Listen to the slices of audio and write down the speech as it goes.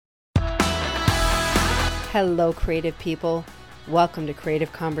Hello, creative people. Welcome to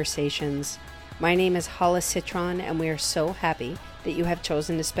Creative Conversations. My name is Hala Citron, and we are so happy that you have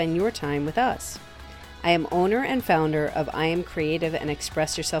chosen to spend your time with us. I am owner and founder of I Am Creative and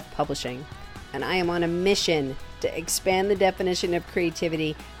Express Yourself Publishing, and I am on a mission to expand the definition of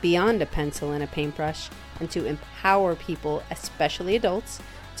creativity beyond a pencil and a paintbrush and to empower people, especially adults,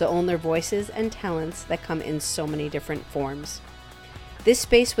 to own their voices and talents that come in so many different forms. This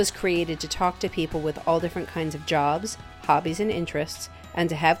space was created to talk to people with all different kinds of jobs, hobbies, and interests, and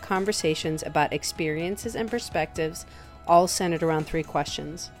to have conversations about experiences and perspectives, all centered around three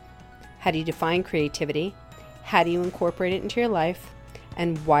questions. How do you define creativity? How do you incorporate it into your life?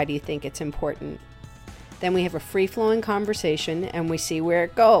 And why do you think it's important? Then we have a free-flowing conversation and we see where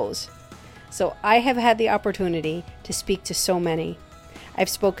it goes. So I have had the opportunity to speak to so many. I've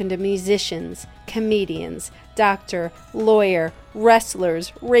spoken to musicians, comedians, doctor, lawyer,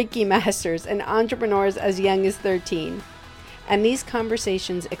 wrestlers, Reiki masters, and entrepreneurs as young as 13. And these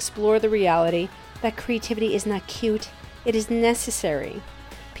conversations explore the reality that creativity is not cute, it is necessary.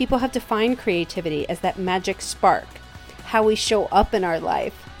 People have defined creativity as that magic spark, how we show up in our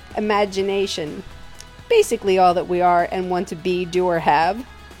life, imagination, basically all that we are and want to be, do, or have.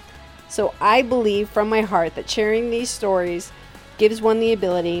 So I believe from my heart that sharing these stories gives one the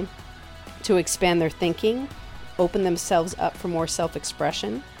ability to expand their thinking, open themselves up for more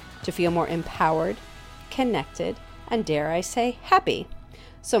self-expression, to feel more empowered, connected, and dare I say, happy.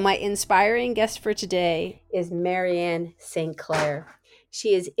 So my inspiring guest for today is Marianne St. Clair.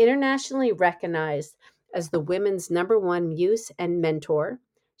 She is internationally recognized as the women's #1 muse and mentor.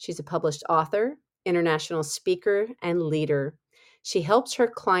 She's a published author, international speaker, and leader. She helps her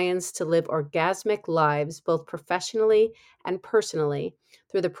clients to live orgasmic lives, both professionally and personally,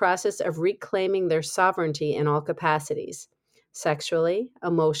 through the process of reclaiming their sovereignty in all capacities, sexually,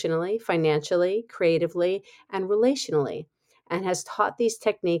 emotionally, financially, creatively, and relationally, and has taught these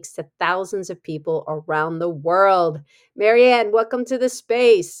techniques to thousands of people around the world. Marianne, welcome to the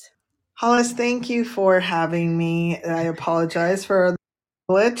space. Hollis, thank you for having me. I apologize for the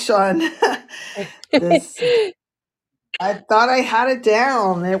glitch on this. I thought I had it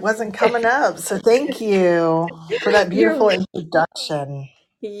down. It wasn't coming up. So thank you for that beautiful introduction.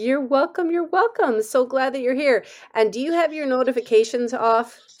 You're welcome. You're welcome. So glad that you're here. And do you have your notifications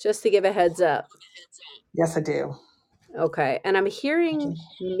off, just to give a heads up? Yes, I do. Okay. And I'm hearing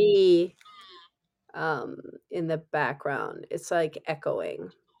me in the background. It's like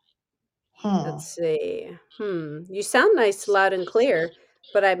echoing. Let's see. You sound nice, loud and clear,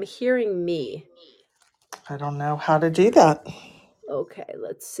 but I'm hearing me. I don't know how to do that. Okay,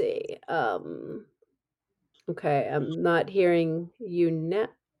 let's see. Okay, I'm not hearing you now.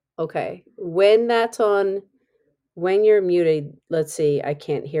 Okay. When that's on, when you're muted, let's see. I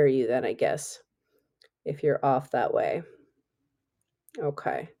can't hear you then, I guess, if you're off that way.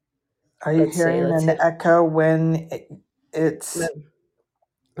 Okay. Are you Let's see. hearing Let's an hit. echo when it's...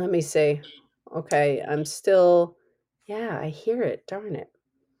 Let me see. Okay, I'm still. Yeah, I hear it. Darn it.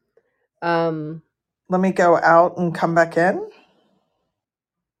 Let me go out and come back in.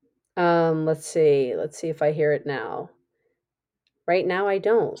 Let's see. Let's see if I hear it now. Right now, I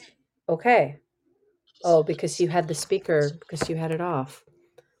don't. Okay. Oh, because you had the speaker, because you had it off.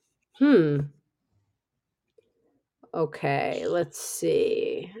 Okay, let's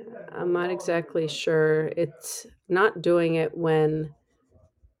see. I'm not exactly sure. It's not doing it when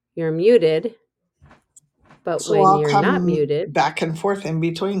you're muted, but So when I'll you're not come muted, back and forth in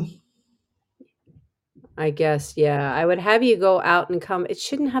between. I guess, yeah, I would have you go out and come. It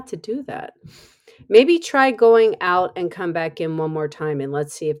shouldn't have to do that. Maybe try going out and come back in one more time, and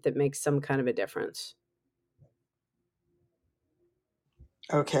let's see if that makes some kind of a difference.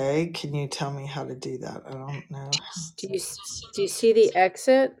 Okay, can you tell me how to do that? I don't know. Do you see the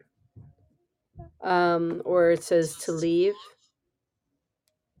exit? Or it says to leave?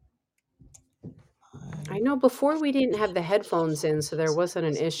 I know before we didn't have the headphones in, so there wasn't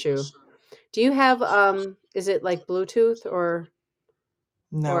an issue. Do you have is it like Bluetooth or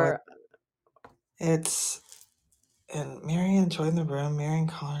No, it's... And Marianne joined the room. Marianne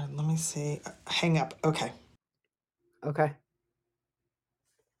Collard. Let me see. Hang up. Okay. Okay.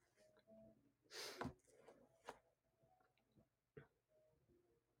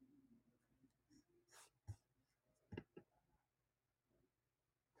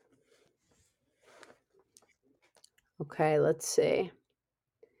 Okay, let's see.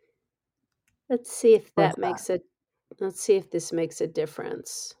 Let's see if that makes it. Let's see if this makes a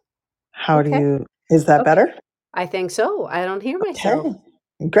difference. How do you... Is that better? I think so. I don't hear myself.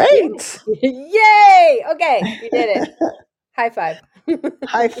 Okay. Great. Yay! Okay, we did it. High five.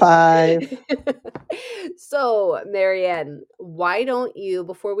 High five. So, Marianne, why don't you,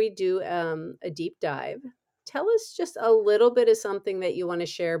 before we do a deep dive, tell us just a little bit of something that you want to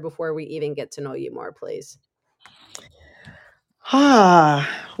share before we even get to know you more, please?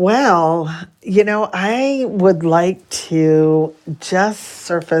 Well, I would like to just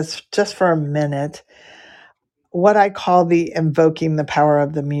surface, just for a minute, what I call the invoking the power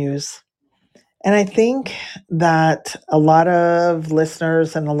of the muse. And I think that a lot of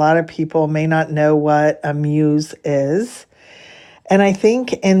listeners and a lot of people may not know what a muse is. And I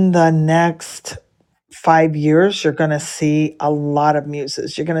think in the next 5 years, you're going to see a lot of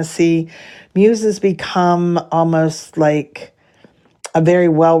muses. You're going to see muses become almost like a very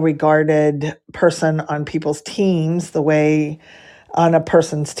well regarded person on people's teams, the way on a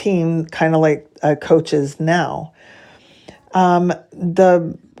person's team, kind of like a coach is now.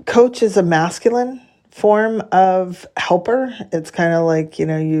 The coach is a masculine form of helper. It's kind of like,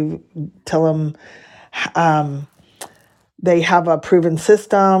 you tell them they have a proven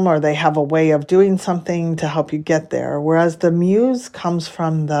system or they have a way of doing something to help you get there. Whereas the muse comes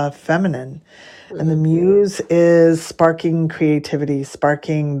from the feminine. And the muse is sparking creativity,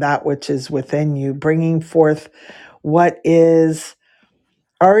 sparking that which is within you, bringing forth what is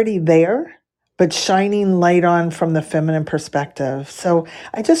already there, but shining light on from the feminine perspective. So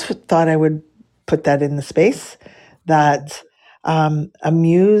I just thought I would put that in the space that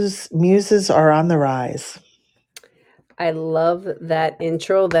muses are on the rise. I love that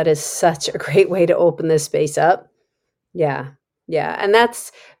intro. That is such a great way to open this space up. Yeah. Yeah. And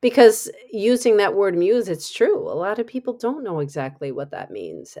that's because using that word muse, it's true. A lot of people don't know exactly what that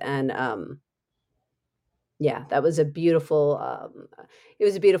means. And yeah, that was a beautiful it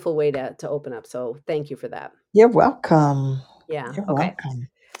was a beautiful way to open up. So thank you for that. You're welcome. Yeah. You're Okay. welcome.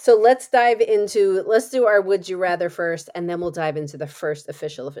 So let's do our would you rather first, and then we'll dive into the first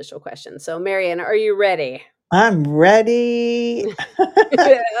official question. So Marianne, are you ready? I'm ready.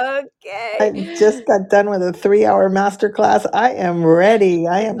 I Okay. just got done with a 3-hour masterclass. I am ready.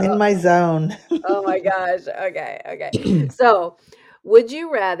 I am in my zone. Oh my gosh. Okay. Okay. So, would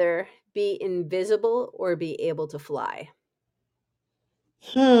you rather be invisible or be able to fly?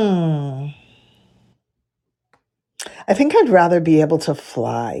 Hmm. I think I'd rather be able to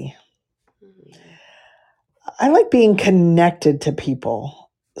fly. Mhm. I like being connected to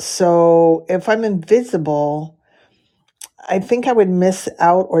people. So if I'm invisible, I think I would miss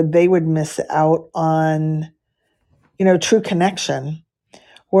out or they would miss out on, true connection.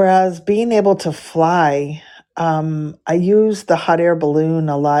 Whereas being able to fly, I use the hot air balloon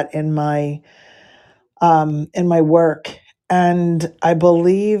a lot in my work. And I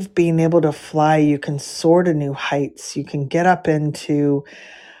believe being able to fly, you can soar to new heights. You can get up into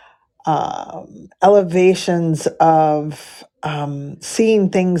elevations of seeing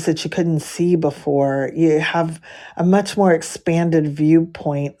things that you couldn't see before. You have a much more expanded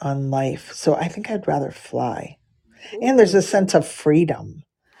viewpoint on life. So I think I'd rather fly. And there's a Ooh. sense of freedom.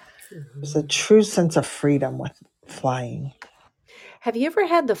 There's a Mhm. true sense of freedom with flying. Have you ever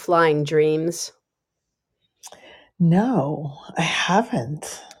had the flying dreams? No, I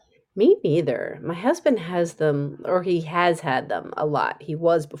haven't. Me neither. My husband has them, or he has had them a lot. He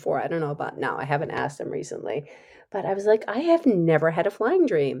was before. I don't know about now. I haven't asked him recently. But I was like, I have never had a flying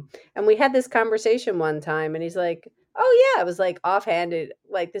dream. And we had this conversation one time, and he's like, oh, yeah. I was like offhanded,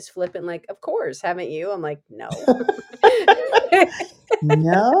 like this flippant, like, of course, haven't you? I'm like, no.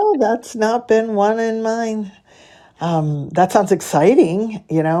 No, that's not been one in mine. That sounds exciting.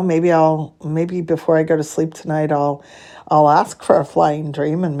 Maybe before I go to sleep tonight, I'll ask for a flying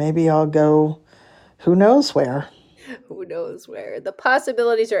dream and maybe I'll go who knows where, Who knows where? The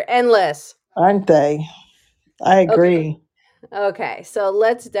possibilities are endless. aren't they? I Okay. agree. Okay, so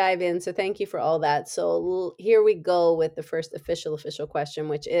let's dive in. So thank you for all that. So here we go with the first official question,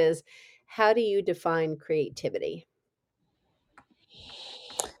 which is, how do you define creativity?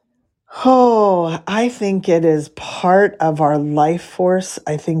 Oh, I think it is part of our life force.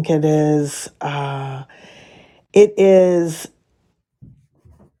 I think it is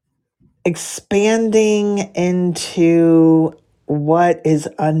expanding into what is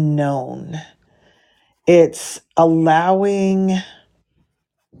unknown. It's allowing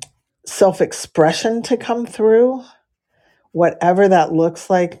self expression to come through, whatever that looks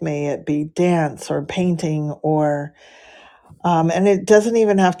like, may it be dance or painting and it doesn't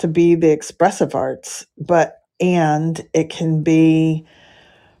even have to be the expressive arts, and it can be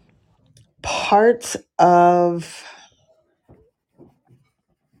parts of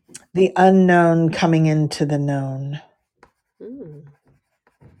the unknown coming into the known. Hmm,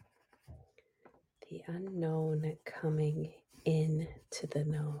 the unknown coming into the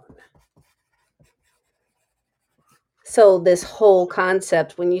known. So this whole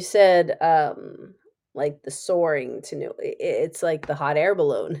concept, when you said like the soaring to new, it's like the hot air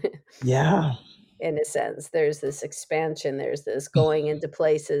balloon. Yeah. In a sense, there's this expansion, there's this going into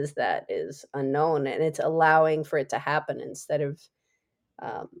places that is unknown, and it's allowing for it to happen instead of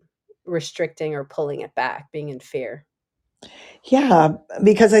um, restricting or pulling it back, being in fear. Yeah,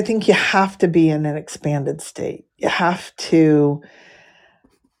 because I think you have to be in an expanded state.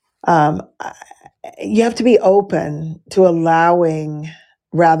 Um, you have to be open to allowing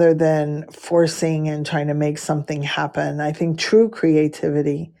rather than forcing and trying to make something happen. I think true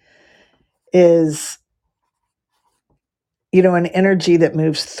creativity is, an energy that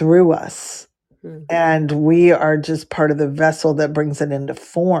moves through us, Mhm. and we are just part of the vessel that brings it into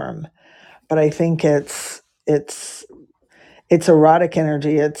form. But I think it's erotic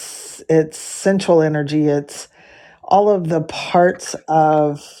energy, it's sensual energy, it's all of the parts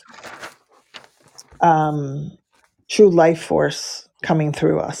of um, true life force coming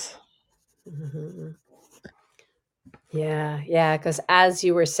through us. Mhm. Yeah, yeah, because as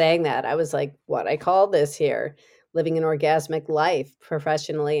you were saying that, I was like, "What I call this here, living an orgasmic life,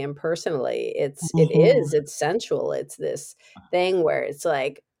 professionally and personally." Mhm. It's sensual. It's this thing where it's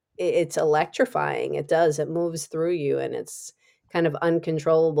like it's electrifying. It moves through you, and it's kind of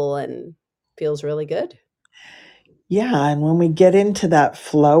uncontrollable and feels really good. Yeah, and when we get into that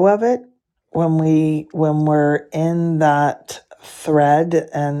flow of it, when we're in that thread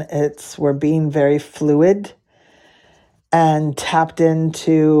and we're being very fluid and tapped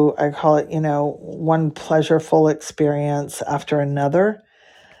into, I call it, one pleasureful experience after another,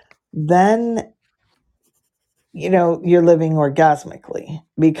 then you're living orgasmically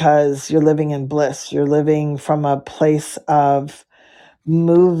because you're living in bliss. You're living from a place of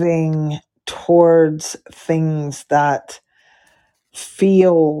moving towards things that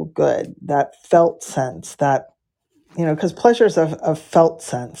feel good, that felt sense, that, because pleasure is a felt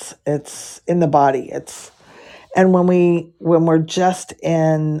sense. It's in the body. And when we're just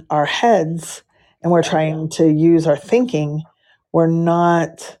in our heads and we're trying to use our thinking, we're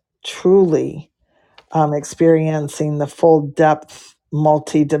not truly experiencing the full depth,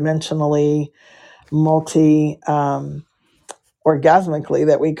 multi-dimensionally, multi orgasmically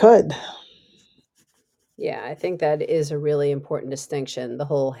that we could. Yeah, I think that is a really important distinction. The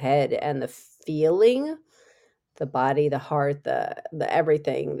whole head and the feeling, the body, the heart, the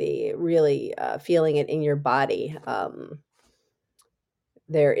everything, the really feeling it in your body.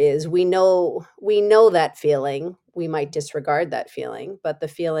 There is we know that feeling. We might disregard that feeling, but the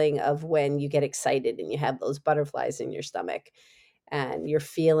feeling of when you get excited and you have those butterflies in your stomach and you're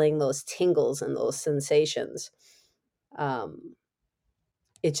feeling those tingles and those sensations, um,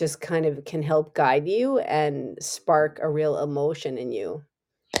 it just kind of can help guide you and spark a real emotion in you.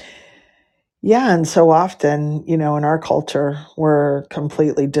 Yeah, and so often, in our culture, we're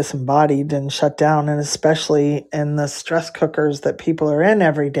completely disembodied and shut down, and especially in the stress cookers that people are in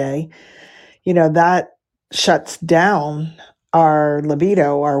every day, that shuts down our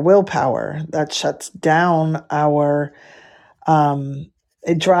libido, our willpower, that shuts down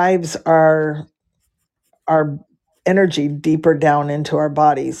it drives our energy deeper down into our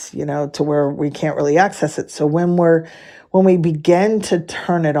bodies, to where we can't really access it. So when we begin to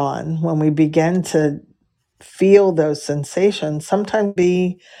turn it on, when we begin to feel those sensations, sometimes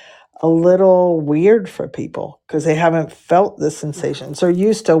be a little weird for people because they haven't felt the sensations. They're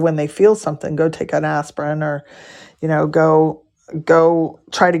used to when they feel something, go take an aspirin or, go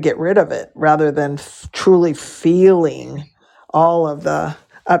try to get rid of it rather than truly feeling all of the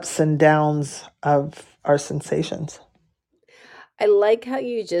ups and downs of our sensations. I like how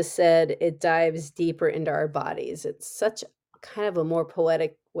you just said it dives deeper into our bodies. It's such kind of a more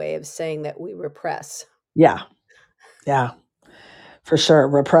poetic way of saying that we repress. Yeah, yeah, for sure.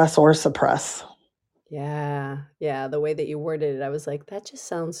 Repress or suppress Yeah, yeah, the way that you worded it, I was like, "That just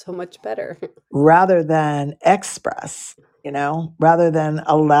sounds so much better." rather than express, rather than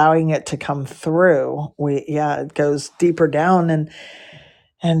allowing it to come through. It goes deeper down,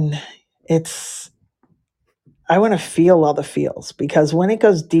 and it's, I want to feel all the feels because when it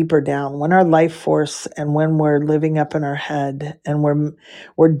goes deeper down, when our life force and when we're living up in our head and we're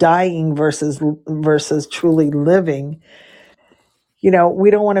dying versus truly living,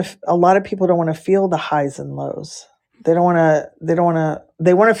 we don't want to. A lot of people don't want to feel the highs and lows. They don't want to. They don't want to.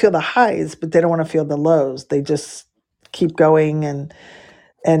 They want to feel the highs, but they don't want to feel the lows. They just keep going and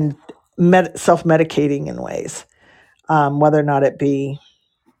self medicating in ways, whether or not it be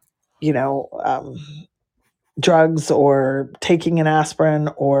you know um, drugs or taking an aspirin,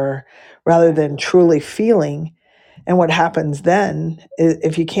 or rather than truly feeling. And what happens then is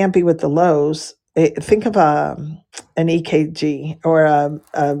if you can't be with the lows, think of an EKG or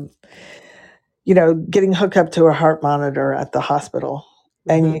getting hooked up to a heart monitor at the hospital,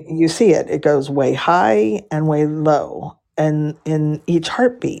 and you see it. It goes way high and way low, and in each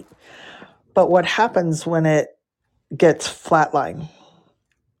heartbeat. But what happens when it gets flatline?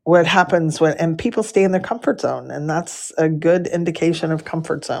 What happens and people stay in their comfort zone, and that's a good indication of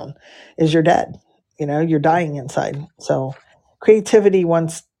comfort zone, is you're dead. You're dying inside. So creativity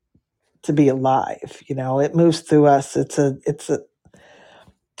wants to be alive. It moves through us. It's a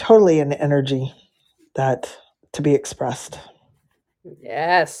totally an energy that to be expressed.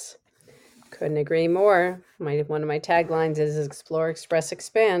 Yes. Couldn't agree more. One of my taglines is explore, express,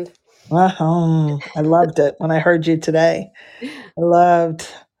 expand. I loved it when I heard you today. I loved,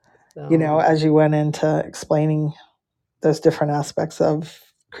 as you went into explaining those different aspects of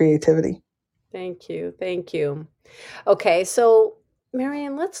creativity. Thank you. Thank you. Okay, so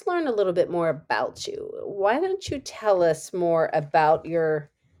Marianne, let's learn a little bit more about you. Why don't you tell us more about your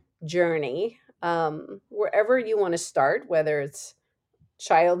journey, wherever you want to start, whether it's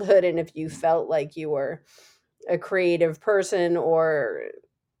childhood and if you felt like you were a creative person, or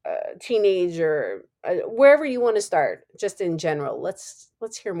a teenager, wherever you want to start, just in general. Let's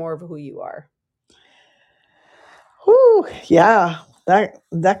hear more of who you are. Whew, yeah,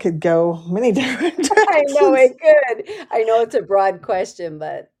 that could go many different I know directions. it could. I know it's a broad question,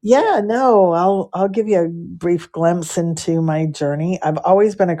 but Yeah, no, I'll give you a brief glimpse into my journey. I've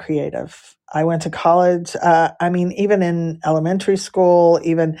always been a creative. I went to college. Even in elementary school,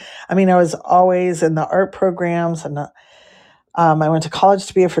 I was always in the art programs, and I went to college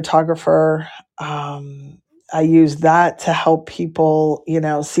to be a photographer. I used that to help people,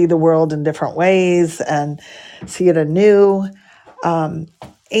 see the world in different ways and see it anew.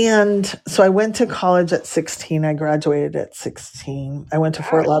 And so I went to college at 16. I graduated at 16. I went to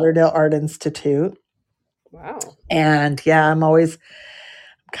Fort Lauderdale Art Institute. Wow. And yeah, I'm always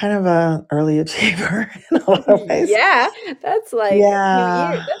kind of an early achiever in a lot of ways. Yeah, that's like a few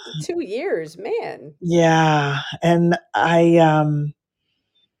Yeah. years. That's 2 years, man. Yeah. And I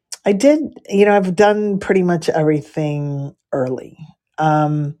did, I've done pretty much everything early.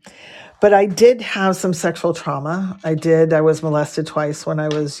 But I did have some sexual trauma. I was molested twice when I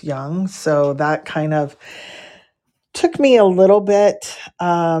was young. So that kind of took me a little bit.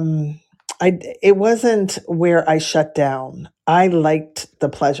 It wasn't where I shut down. I liked the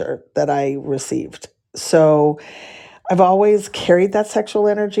pleasure that I received. So I've always carried that sexual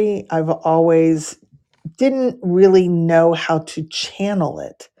energy. I've always didn't really know how to channel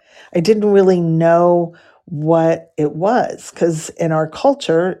it. I didn't really know what it was, because in our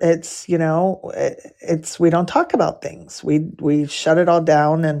culture, it's we don't talk about things. We shut it all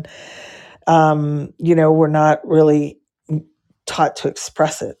down, and we're not really taught to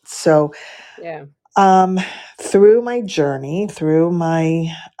express it. So Yeah. through my journey, through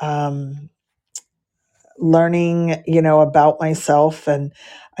my learning, about myself, and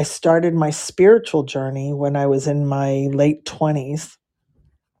I started my spiritual journey when I was in my late 20s.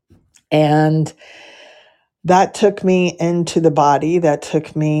 And that took me into the body. That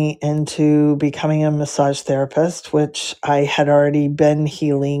took me into becoming a massage therapist, which I had already been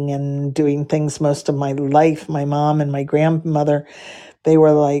healing and doing things most of my life. My mom and my grandmother, they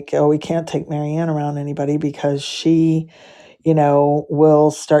were like, oh, we can't take Marianne around anybody because she,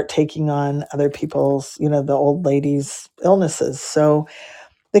 will start taking on other people's, the old ladies' illnesses. So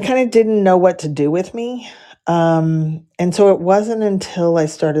they kind of didn't know what to do with me. And so it wasn't until I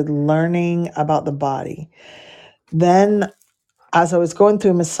started learning about the body. Then, as I was going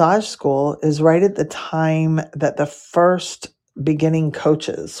through massage school, is right at the time that the first beginning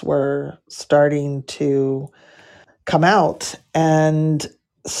coaches were starting to come out. And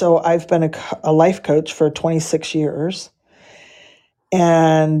so I've been a life coach for 26 years.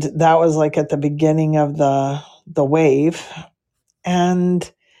 And that was like at the beginning of the wave. And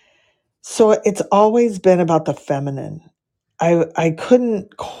so it's always been about the feminine. I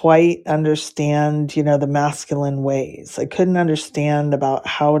couldn't quite understand, the masculine ways. I couldn't understand about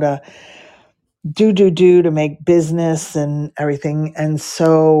how to do to make business and everything. And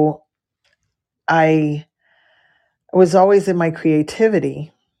so I was always in my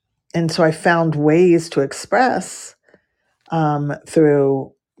creativity. And so I found ways to express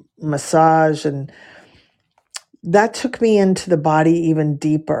through massage, and that took me into the body even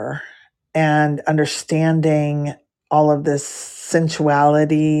deeper, and understanding all of this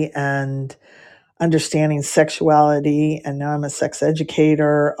sensuality and understanding sexuality. And now I'm a sex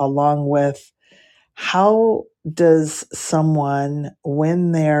educator, along with how does someone,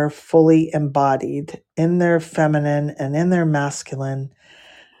 when they're fully embodied in their feminine and in their masculine,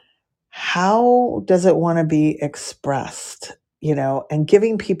 how does it want to be expressed, and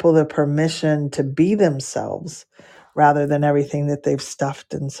giving people the permission to be themselves rather than everything that they've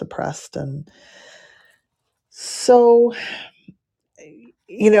stuffed and suppressed. And so,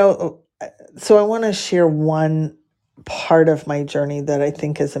 so I want to share one part of my journey that I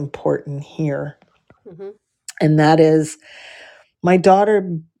think is important here. Mm-hmm. And that is my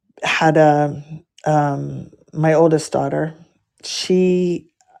daughter had my oldest daughter,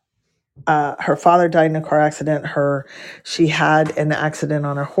 her father died in a car accident. She had an accident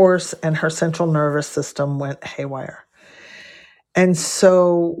on her horse, and her central nervous system went haywire. And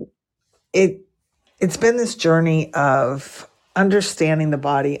so it's been this journey of understanding the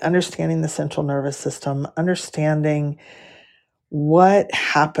body, understanding the central nervous system, understanding what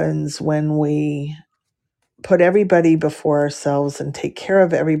happens when we put everybody before ourselves and take care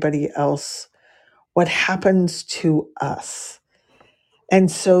of everybody else, what happens to us.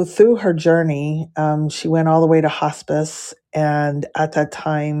 And so through her journey, she went all the way to hospice. And at that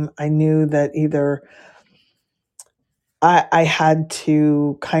time, I knew that either I had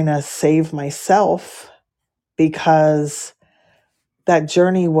to kind of save myself, because that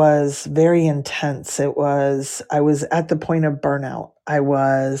journey was very intense. I was at the point of burnout. I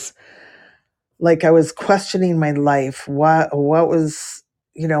was questioning my life. What was,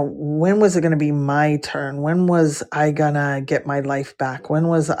 when was it going to be my turn? When was I going to get my life back? When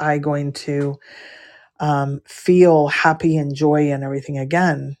was I going to feel happy and joy and everything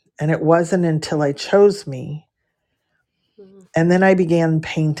again? And it wasn't until I chose me. And then I began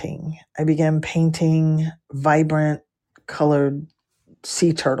painting. I began painting vibrant colored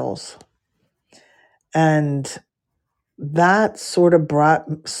sea turtles. And that sort of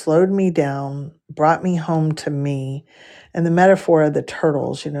slowed me down, brought me home to me. And the metaphor of the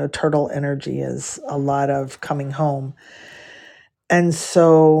turtles, turtle energy is a lot of coming home. And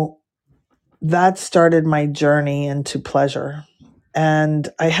so that started my journey into pleasure. And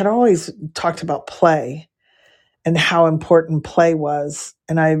I had always talked about play and how important play was.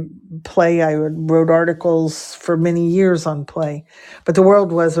 And I wrote articles for many years on play, but the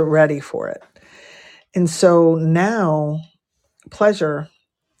world wasn't ready for it. And so now, pleasure,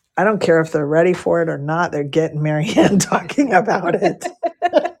 I don't care if they're ready for it or not, they're getting Marianne talking about it.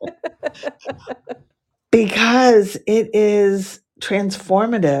 Because it is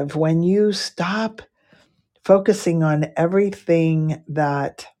transformative when you stop focusing on everything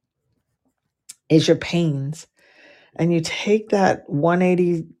that is your pains, and you take that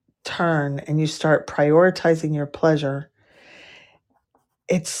 180 turn and you start prioritizing your pleasure.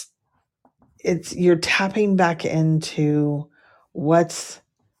 It's you're tapping back into what's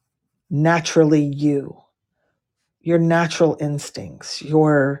naturally your natural instincts,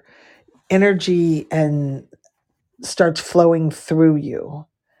 your energy, and starts flowing through you.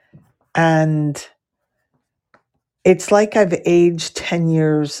 And it's like I've aged 10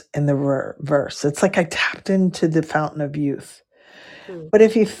 years in the reverse. It's like I tapped into the fountain of youth. But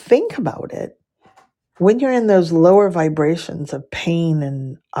if you think about it, when you're in those lower vibrations of pain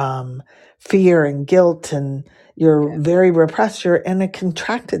and fear and guilt, and you're very repressed, you're in a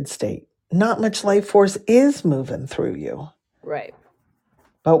contracted state. Not much life force is moving through you. Right.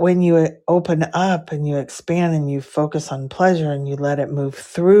 But when you open up and you expand and you focus on pleasure and you let it move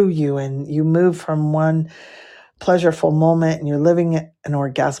through you, and you move from one pleasureful moment and you're living an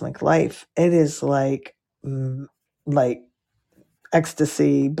orgasmic life, it is like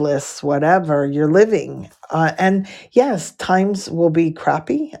ecstasy, bliss, whatever you're living. And yes, times will be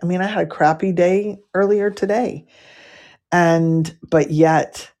crappy. I mean, I had a crappy day earlier today. But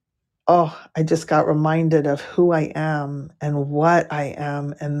yet, I just got reminded of who I am and what I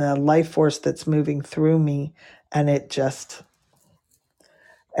am and the life force that's moving through me. And it just,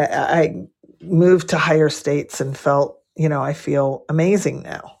 I moved to higher states and felt, I feel amazing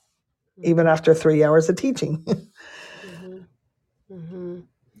now, even after 3 hours of teaching.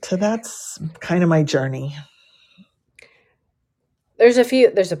 So that's kind of my journey. There's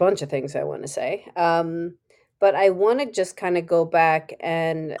a bunch of things I want to say. But I want to just kind of go back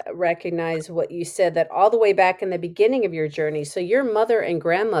and recognize what you said, that all the way back in the beginning of your journey. So your mother and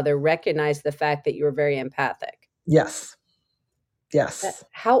grandmother recognized the fact that you were very empathic. Yes. Yes.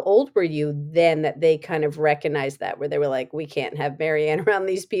 How old were you then that they kind of recognized that, where they were like, we can't have Marianne around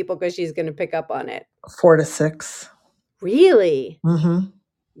these people because she's going to pick up on it? 4 to 6. Really? Mm-hmm.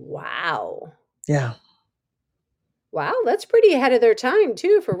 Wow. Yeah. Wow, that's pretty ahead of their time,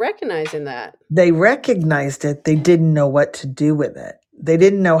 too, for recognizing that. They recognized it. They didn't know what to do with it. They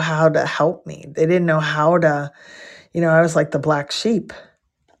didn't know how to help me. They didn't know how to, I was like the black sheep.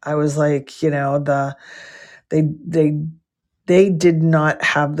 I was like, they they did not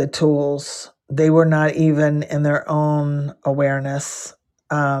have the tools. They were not even in their own awareness.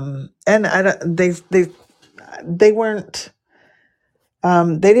 And I don't, they weren't,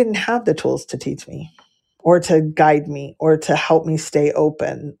 they didn't have the tools to teach me or to guide me or to help me stay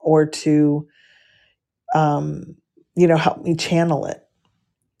open or to, help me channel it.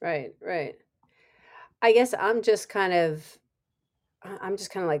 Right, right. I guess I'm just kind of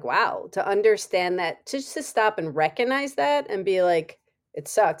like, wow, to understand that, just to stop and recognize that and be like, it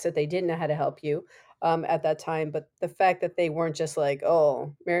sucks that they didn't know how to help you at that time. But the fact that they weren't just like,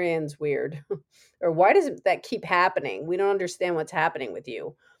 oh, Marianne's weird, or why does that keep happening? We don't understand what's happening with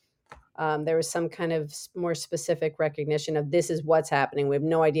you. There was some kind of more specific recognition of this is what's happening. We have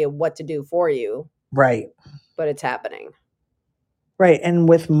no idea what to do for you, Right. but it's happening. Right. And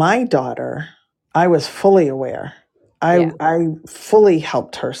with my daughter, I was fully aware. Yeah. I fully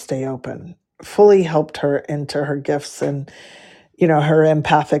helped her stay open, fully helped her into her gifts and, her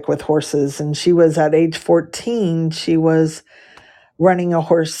empathic with horses. And she was at age 14, she was running a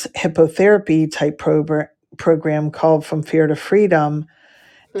horse hippotherapy type program called From Fear to Freedom.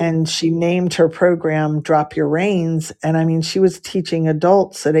 And she named her program Drop Your Reins. And I mean, she was teaching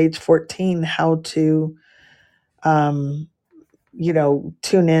adults at age 14 how to, um,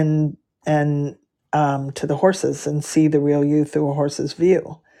 tune in and to the horses and see the real you through a horse's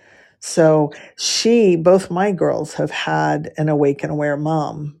view. So both my girls have had an awake and aware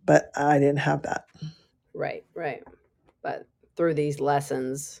mom, but I didn't have that. Right, right. But through these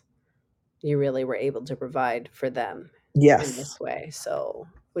lessons, you really were able to provide for them in Yes. this way. So,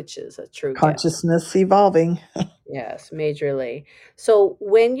 which is a true gift. Consciousness evolving. Yes, majorly. So,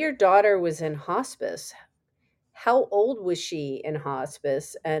 when your daughter was in hospice, how old was she in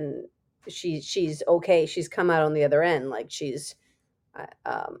hospice? And she's okay. She's come out on the other end. Like uh,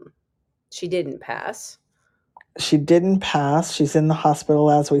 um, she didn't pass. She didn't pass. She's in the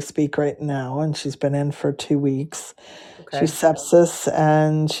hospital as we speak right now, and she's been in for 2 weeks. Okay. She's sepsis,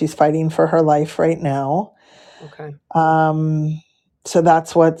 and she's fighting for her life right now. Okay. So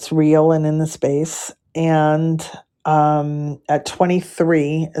that's what's real and in the space. And at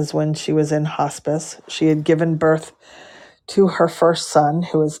 23 is when she was in hospice. She had given birth to her first son,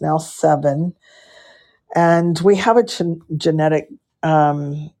 who is now 7. And we have a genetic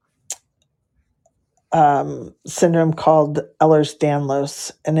syndrome called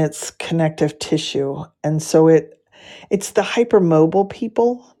Ehlers-Danlos, and it's connective tissue. And so it's the hypermobile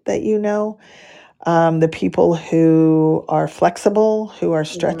people that the people who are flexible, who are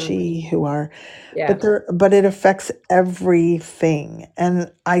stretchy, who are, Yeah. but it affects everything.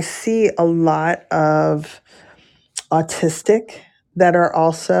 And I see a lot of autistic that are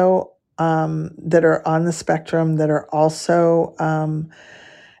also that are on the spectrum that are also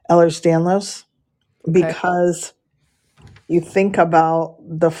Ehlers-Danlos, Okay. because you think about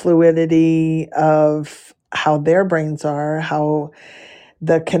the fluidity of how their brains are, how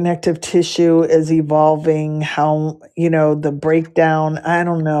the connective tissue is evolving, how, the breakdown. I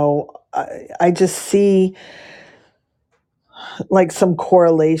don't know. I just see like some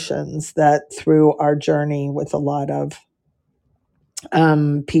correlations that through our journey with a lot of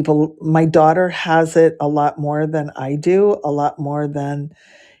people. My daughter has it a lot more than I do, a lot more than,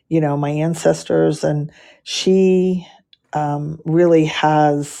 my ancestors. And she really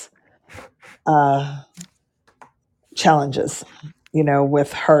has challenges,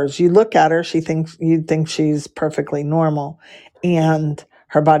 with hers. You look at her, you'd think she's perfectly normal, and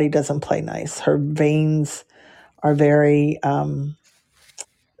her body doesn't play nice. Her veins are very, what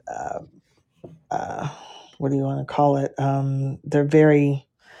do you want to call it?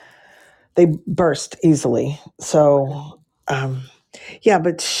 They burst easily. So, yeah,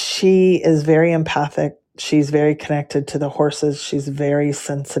 but she is very empathic. She's very connected to the horses. She's very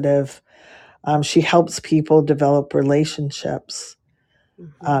sensitive. She helps people develop relationships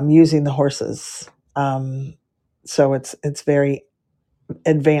using the horses. So it's very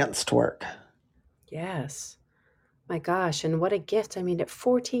advanced work. Yes. My gosh, and what a gift. I mean, at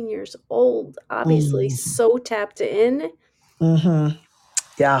 14 years old, obviously so tapped in. Mm-hmm.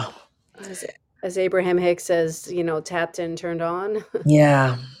 Yeah. As Abraham Hicks says, tapped in, turned on.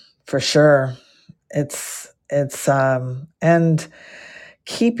 Yeah, for sure. It's and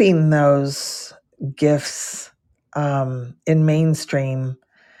keeping those gifts in mainstream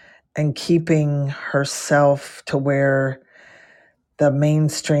and keeping herself to where the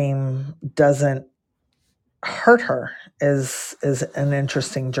mainstream doesn't hurt her is an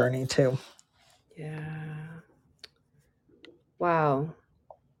interesting journey too. Yeah. Wow.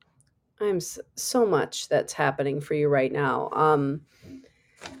 I'm so much that's happening for you right now. And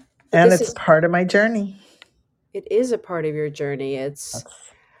This it's is part of my journey. It is a part of your journey. It's That's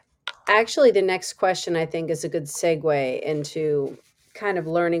actually the next question, I think, is a good segue into kind of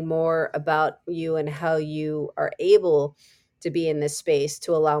learning more about you and how you are able to be in this space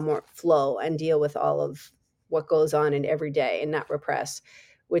to allow more flow and deal with all of what goes on in every day and not repress,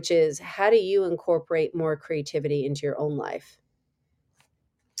 which is how do you incorporate more creativity into your own life?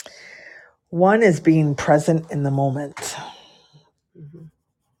 one is being present in the moment Hmm.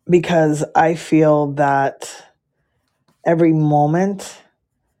 because I feel that every moment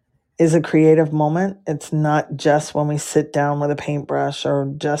is a creative moment. It's not just when we sit down with a paintbrush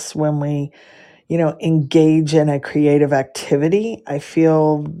or just when we, engage in a creative activity. I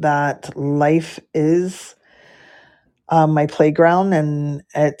feel that life is my playground and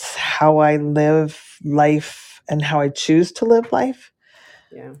it's how I live life and how I choose to live life.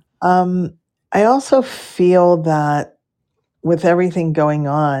 Yeah. Um, I also feel that with everything going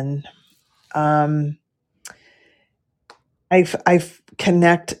on, um, I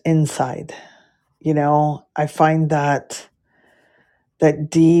connect inside. I find that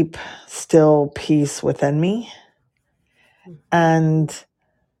deep, still peace within me. Hmm. And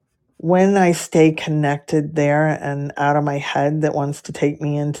when I stay connected there and out of my head that wants to take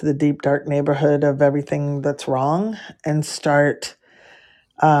me into the deep, dark neighborhood of everything that's wrong and start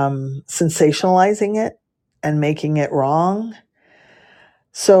sensationalizing it and making it wrong.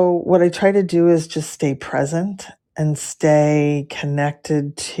 So, what I try to do is just stay present and stay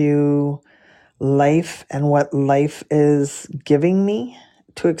connected to life and what life is giving me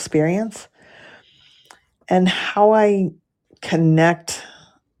to experience and how I connect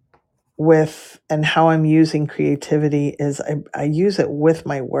with and how I'm using creativity is I use it with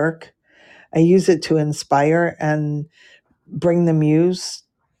my work. I use it to inspire and bring the muse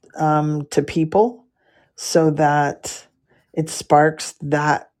to people so that it sparks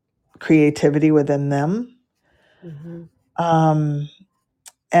that creativity within them. Hmm. Um,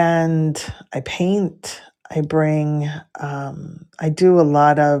 and I paint. I do a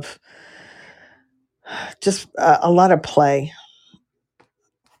lot of just a lot of play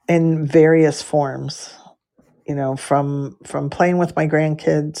in various forms. From playing with my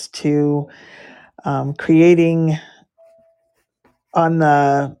grandkids to creating on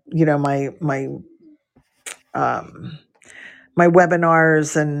the um, my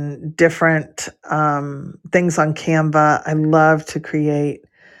webinars and different things on Canva. I love to create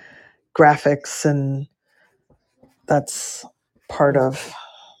graphics, and that's part of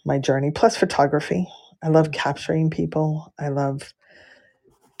my journey. Plus photography. I love capturing people. I love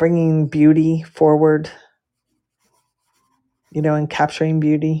bringing beauty forward, and capturing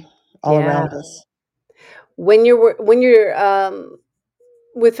beauty all Yeah. around us. When you're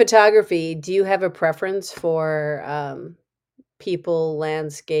with photography, do you have a preference for people,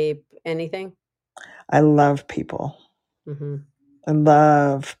 landscape, anything? I love people. Hmm. I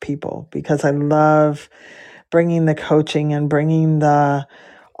love people because I love bringing the coaching and bringing the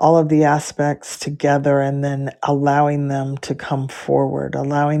all of the aspects together and then allowing them to come forward,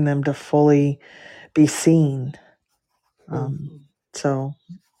 allowing them to fully be seen. So,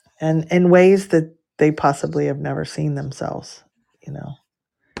 and in ways that they possibly have never seen themselves, you know.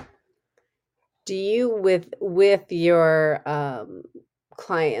 Do you with your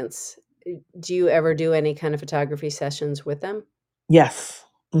clients? Do you ever do any kind of photography sessions with them? Yes.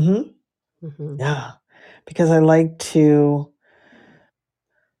 Hmm. Yeah. Because I like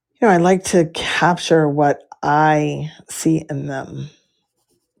to capture what I see in them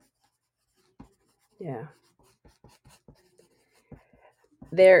Yeah,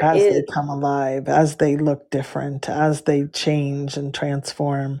 there as is. they come alive, as they look different, as they change and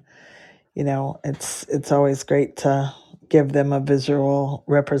transform. It's always great to give them a visual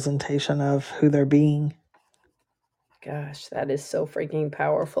representation of who they're being. Gosh, that is so freaking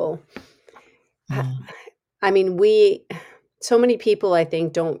powerful. I Mm. I mean, we so many people I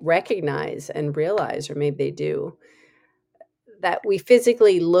think don't recognize and realize, or maybe they do, that we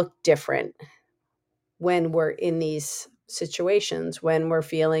physically look different when we're in these situations, when we're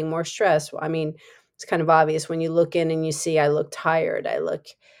feeling more stress. I mean, it's kind of obvious when you look in and you see I look tired. I look,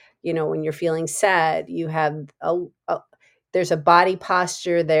 when you're feeling sad, you have there's a body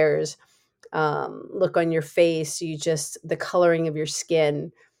posture, there's look on your face, you just the coloring of your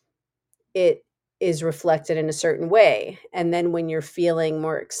skin, it is reflected in a certain way. And then when you're feeling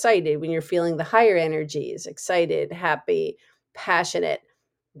more excited, when you're feeling the higher energies, excited, happy, passionate,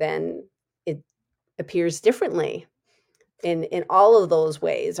 then it appears differently in all of those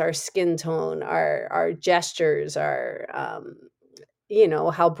ways. Our skin tone, our gestures, our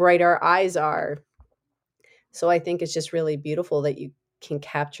how bright our eyes are. So I think it's just really beautiful that you can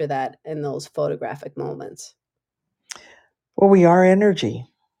capture that in those photographic moments. Well, we are energy,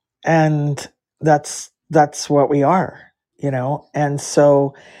 and that's what we are, and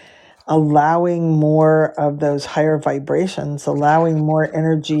so allowing more of those higher vibrations, allowing more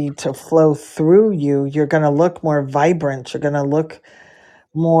energy to flow through you, you're going to look more vibrant. You're going to look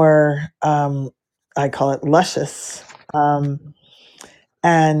more, I call it luscious. And,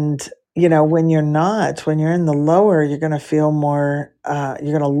 when you're not, when you're in the lower, you're going to feel more,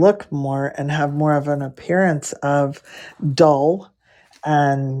 you're going to look more and have more of an appearance of dull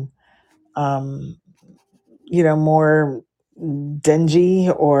and, more dingy,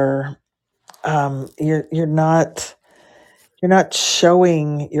 or you're not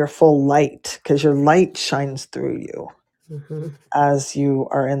showing your full light, because your light shines through you as you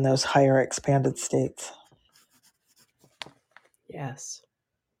are in those higher expanded states. Yes.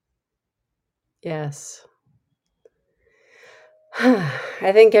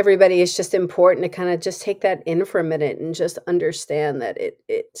 I think everybody is just important to kind of just take that in for a minute and just understand that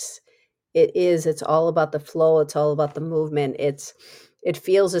it's all about the flow, it's all about the movement. It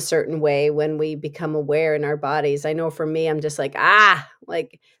feels a certain way when we become aware in our bodies. I know for me, I'm just like,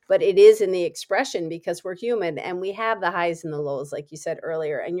 but it is in the expression, because we're human and we have the highs and the lows, like you said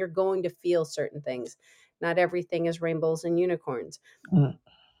earlier, and you're going to feel certain things. Not everything is rainbows and unicorns,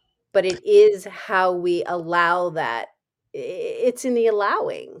 but it is how we allow that. It's in the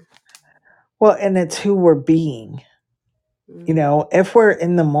allowing. Well, and it's who we're being. If we're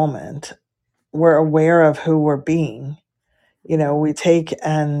in the moment, we're aware of who we're being. We take,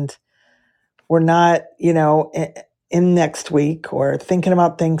 and we're not, in next week, or thinking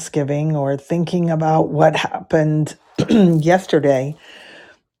about Thanksgiving, or thinking about what happened yesterday.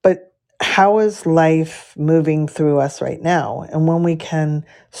 But how is life moving through us right now? And when we can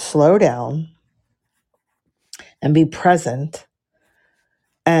slow down and be present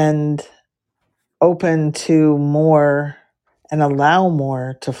and open to more, and allow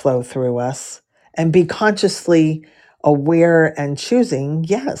more to flow through us, and be consciously aware and choosing,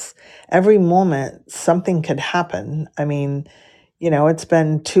 yes, every moment something could happen. I mean, it's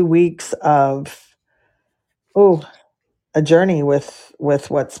been 2 weeks of a journey with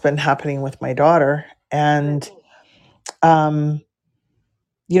what's been happening with my daughter. And I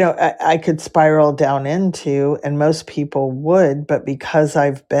could spiral down into, and most people would, but because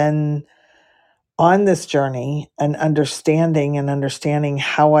I've been on this journey and understanding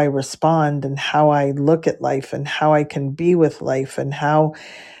how I respond and how I look at life and how I can be with life, and how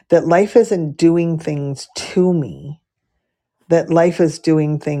that life isn't doing things to me, that life is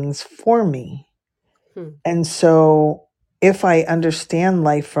doing things for me. And so if I understand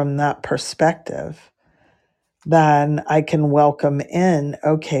life from that perspective, then I can welcome in,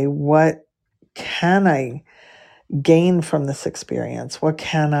 okay, what can I gain from this experience? What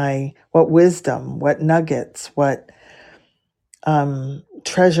wisdom, what nuggets, what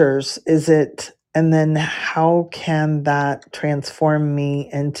treasures is it? And then how can that transform me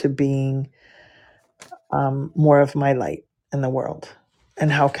into being more of my light in the world? And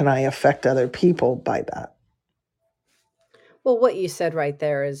how can I affect other people by that? Well, what you said right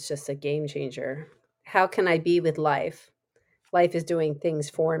there is just a game changer. How can I be with life? Life is doing things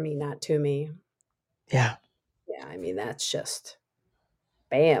for me, not to me. Yeah. Yeah, I mean, that's just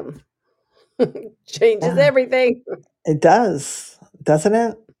bam. Changes Yeah. everything. It does, doesn't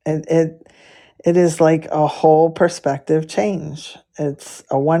it? It is like a whole perspective change. It's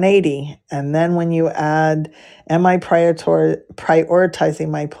a 180. And then when you add, am I prioritizing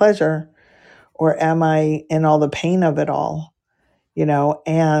my pleasure, or am I in all the pain of it all?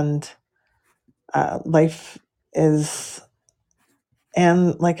 And life is,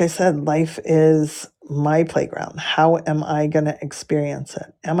 and like I said, life is my playground. How am I going to experience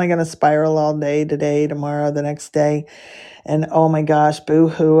it? Am I going to spiral all day, today, tomorrow, the next day, and oh my gosh,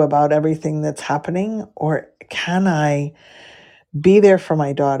 boo-hoo about everything that's happening? Or can I be there for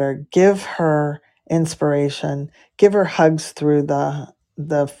my daughter, give her inspiration, give her hugs through the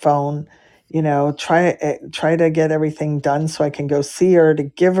phone, try to get everything done so I can go see her, to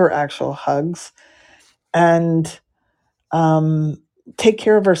give her actual hugs, and take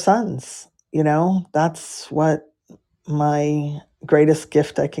care of her sons. That's what my greatest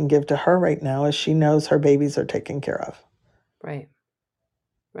gift I can give to her right now, is she knows her babies are taken care of. Right.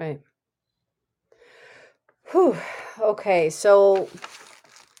 Whew. Okay, so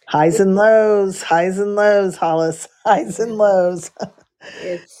Highs and lows, Hollis, highs and lows.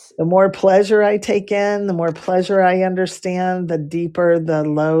 it's The more pleasure I take in, the more pleasure I understand, the deeper the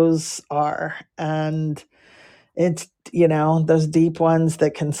lows are. And it's, those deep ones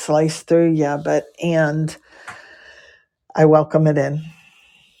that can slice through you, and I welcome it in.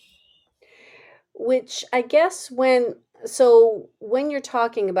 which I guess when So when you're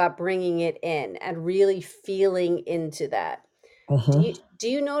talking about bringing it in and really feeling into that, Hmm. do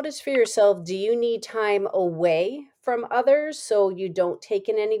you notice for yourself, do you need time away from others so you don't take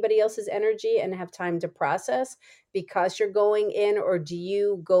in anybody else's energy and have time to process because you're going in, or do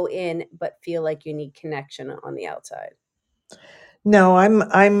you go in but feel like you need connection on the outside? No,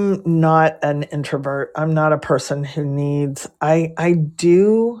 I'm not an introvert. I'm not a person who needs. I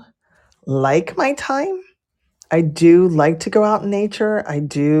do like my time. I do like to go out in nature. I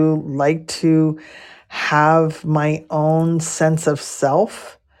do like to have my own sense of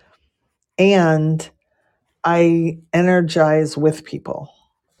self, and I energize with people.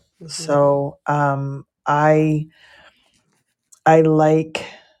 Hmm. So I like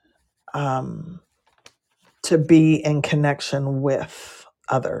um, to be in connection with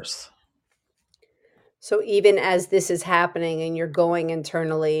others. So even as this is happening and you're going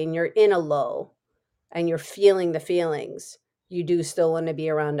internally and you're in a low and you're feeling the feelings, you do still want to be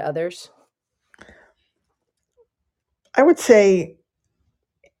around others? I would say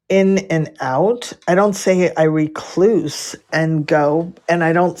in and out. I don't say I recluse and go, and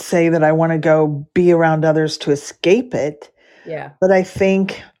I don't say that I want to go be around others to escape it. Yeah. But I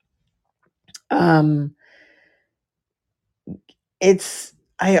think um, it's.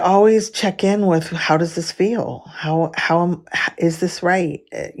 I always check in with how does this feel? Is this right?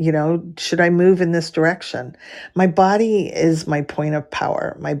 Should I move in this direction? My body is my point of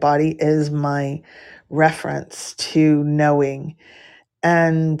power. My body is my reference to knowing.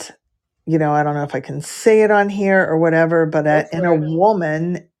 And I don't know if I can say it on here or whatever, but Go in for it.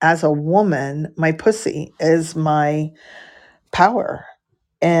 as a woman, my pussy is my power.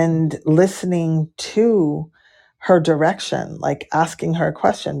 And listening to her direction, like asking her a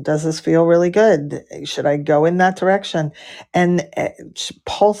question, does this feel really good? Should I go in that direction? And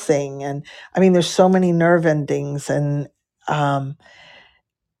pulsing. And I mean, there's so many nerve endings. And um,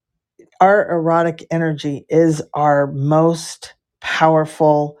 our erotic energy is our most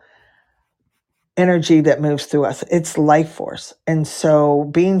powerful energy that moves through us. It's life force. And so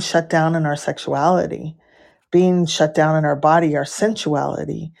being shut down in our sexuality, being shut down in our body, our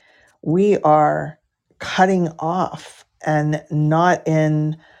sensuality, we are cutting off and not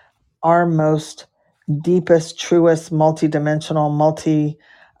in our most deepest, truest, multidimensional,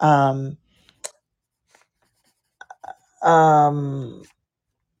 um, um,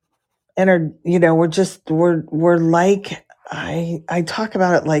 we're like, I talk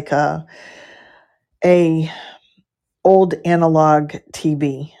about it like a old analog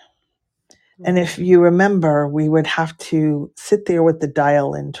TV. And if Mhm. you remember, we would have to sit there with the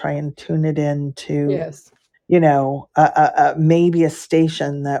dial and try and tune it in to, Yes. maybe a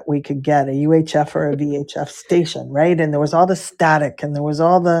station that we could get, a UHF or a VHF station, right? And there was all the static and there was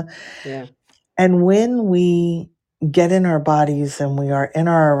all Yeah. and when we get in our bodies and we are in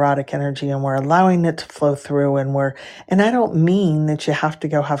our erotic energy and we're allowing it to flow through and I don't mean that you have to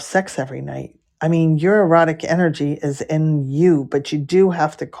go have sex every night. I mean, your erotic energy is in you, but you do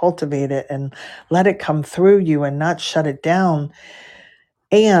have to cultivate it and let it come through you and not shut it down.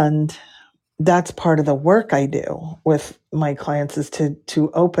 And that's part of the work I do with my clients is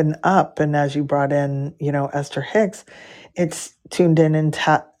to open up. And as you brought in, Esther Hicks, it's tuned in and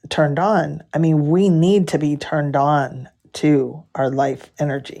turned on. I mean, we need to be turned on to our life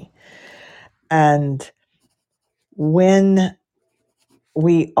energy. And when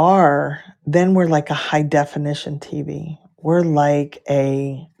we are, then we're like a high definition TV. We're like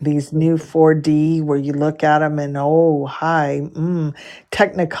these new 4D where you look at them and oh hi,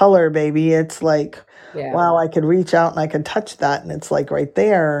 Technicolor baby. It's like Yeah. wow, I could reach out and I could touch that and it's like right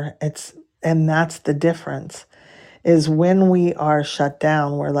there. And that's the difference is when we are shut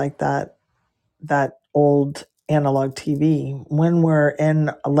down, we're like that old analog TV. When we're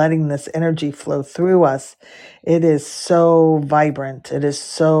in letting this energy flow through us, it is so vibrant. It is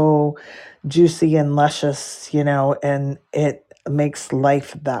so juicy and luscious, and it makes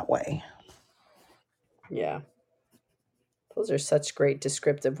life that way. Yeah. Those are such great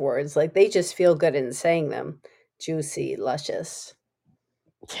descriptive words. Like they just feel good in saying them. Juicy, luscious.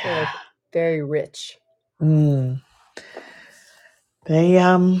 They're Yeah. like very rich. Mm. They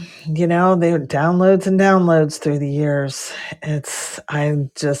downloads and downloads through the years.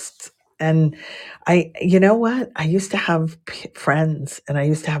 And you know what? I used to have friends and I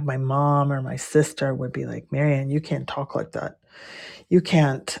used to have my mom or my sister would be like, Marianne, you can't talk like that. You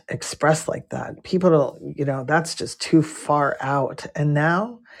can't express like that. People don't, that's just too far out. And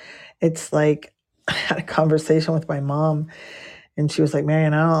now it's like, I had a conversation with my mom and she was like,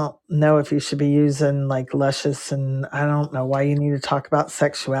 Marianne, I don't know if you should be using like luscious and I don't know why you need to talk about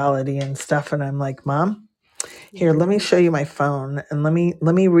sexuality and stuff. And I'm like, Mom, Here, let me show you my phone and let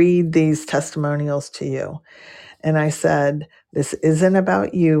me read these testimonials to you. And I said, this isn't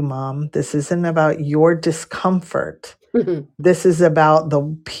about you, Mom. This isn't about your discomfort. This is about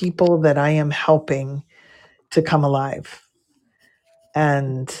the people that I am helping to come alive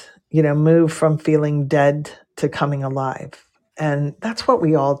and, move from feeling dead to coming alive. And that's what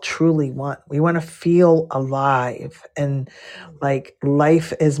we all truly want. We want to feel alive and like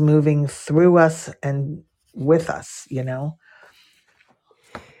life is moving through us and with us.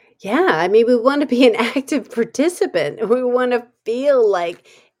 Yeah, I mean, we want to be an active participant. We want to feel like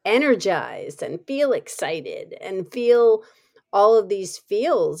energized and feel excited and feel all of these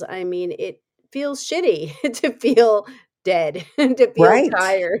feels. I mean, it feels shitty to feel dead, to feel Right.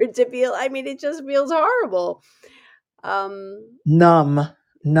 tired, to feel, I mean, it just feels horrible. Numb.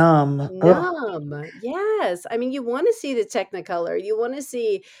 Ugh. Numb. Yes. I mean, you want to see the Technicolor. You want to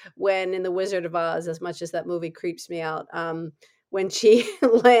see when in The Wizard of Oz, as much as that movie creeps me out, when she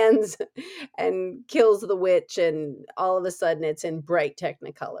lands and kills the witch, and all of a sudden it's in bright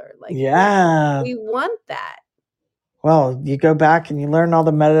Technicolor. Like, Yeah. we want that. Well, you go back and you learn all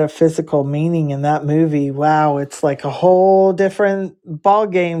the metaphysical meaning in that movie. Wow, it's like a whole different ball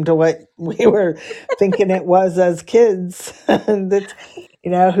game to what we were thinking it was as kids. That's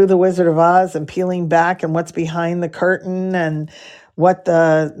who the Wizard of Oz and peeling back and what's behind the curtain and what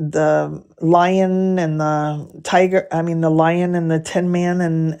the lion and the tiger, I mean the lion and the Tin Man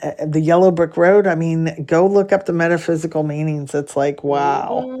and the Yellow Brick Road. I mean, go look up the metaphysical meanings. It's like,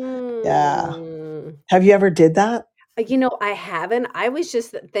 wow. Yeah. Have you ever did that? I haven't. I was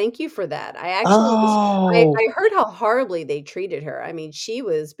just thank you for that. I actually was Oh, I heard how horribly they treated her. I mean, she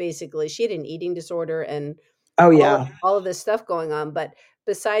was basically she had an eating disorder and oh all yeah. all of this stuff going on, but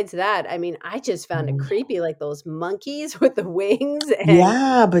besides that, I mean, I just found it Mm. creepy, like those monkeys with the wings and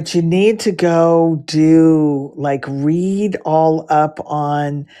Yeah, but you need to go read all up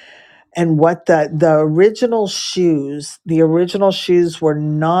on and what the original shoes were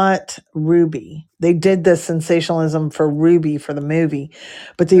not Ruby. They did the sensationalism for Ruby for the movie,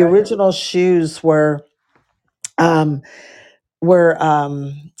 but the Right. original shoes um were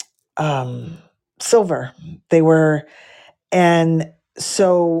silver. They were, and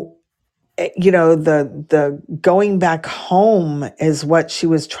so the going back home is what she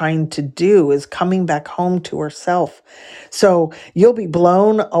was trying to do, is coming back home to herself. So you'll be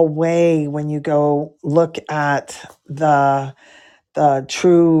blown away when you go look at the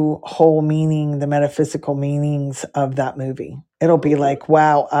true whole meaning, the metaphysical meanings of that movie. It'll be like,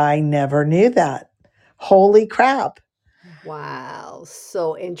 wow, I never knew that. Holy crap. Wow,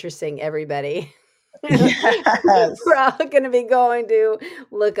 so interesting, everybody. We're Yes. all going to be going to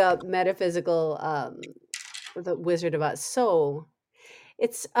look up metaphysical, the Wizard of Oz. So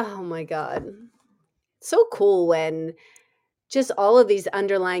it's oh my god, so cool when just all of these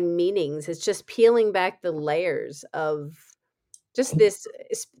underlying meanings. It's just peeling back the layers of just this.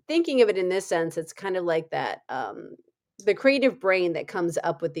 Thinking of it in this sense, it's kind of like that. The creative brain that comes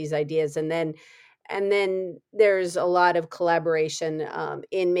up with these ideas, and then there's a lot of collaboration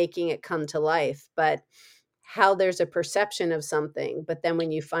in making it come to life, but how there's a perception of something, but then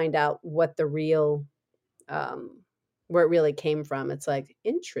when you find out what the real um, where it really came from, it's like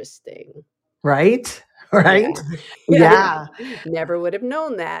interesting. Right? Yeah. Right? Yeah, Yeah. never would have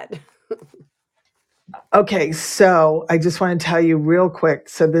known that. Okay, so I just want to tell you real quick.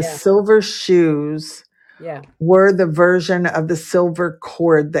 So the Yeah, silver shoes yeah. were the version of the silver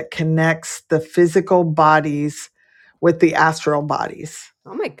cord that connects the physical bodies with the astral bodies.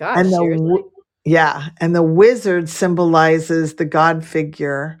 Oh my gosh, And seriously? and the wizard symbolizes the god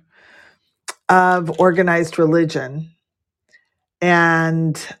figure of organized religion.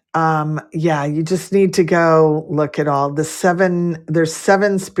 And yeah, you just need to go look at all there's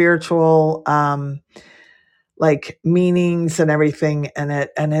seven spiritual like meanings and everything in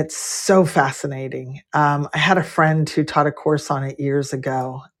it, and it's so fascinating. I had a friend who taught a course on it years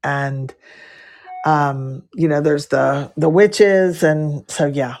ago, and there's the witches, and so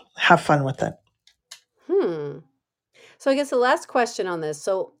yeah, have fun with it. Hmm. So I guess the last question on this.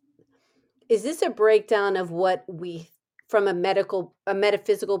 So is this a breakdown of what we from a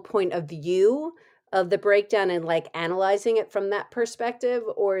metaphysical point of view of the breakdown and like analyzing it from that perspective,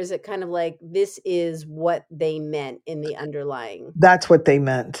 or is it kind of like this is what they meant in the underlying? That's what they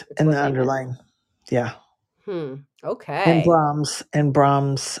meant It's in what the they meant. underlying. Yeah. And Okay. Brahms,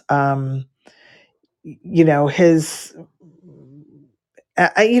 his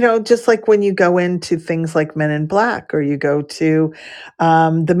just like when you go into things like Men in Black, or you go to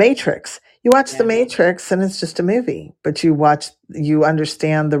the Matrix, You watch The Yeah. Matrix and it's just a movie, but you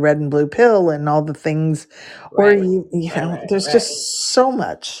understand the red and blue pill and all the things, or Right. there's Right. just so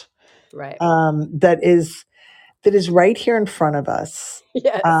much Right. that is right here in front of us.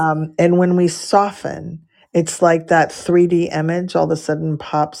 Yes. And when we soften, it's like that 3D image all of a sudden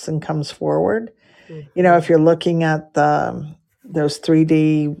pops and comes forward. If Mhm. you're looking at those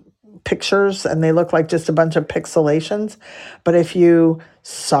 3D pictures and they look like just a bunch of pixelations, but if you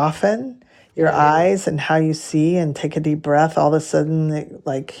soften your Yeah. eyes and how you see and take a deep breath, all of a sudden,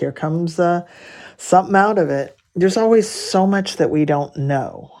 like here comes something out of it. There's always so much that we don't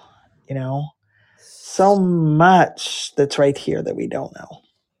know, you know, so much that's right here that we don't know.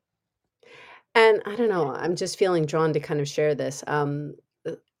 And I don't know, I'm just feeling drawn to kind of share this,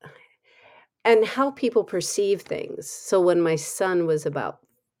 uh, and how people perceive things. So when my son was about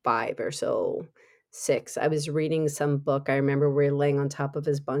 5 or so, 6, I was reading some book. I remember we were laying on top of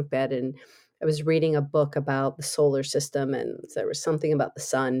his bunk bed, and I was reading a book about the solar system, and there was something about the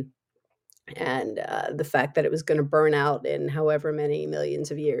sun and, the fact that it was gonna burn out in however many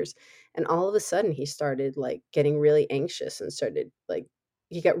millions of years, and all of a sudden, he started, like, getting really anxious and started, like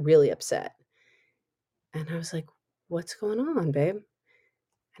he got really upset. And I was like, "What's going on, babe?"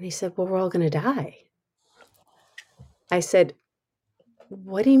 And he said, "Well, we're all gonna die." I said,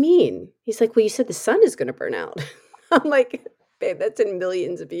 "What do you mean?" He's like, "Well, you said the sun is gonna burn out." I'm like, "Babe, that's in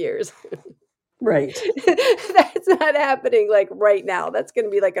millions of years. Right. That's not happening, like, right now. That's gonna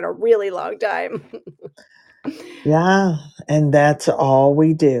be, like, in a really long time." Yeah. And that's all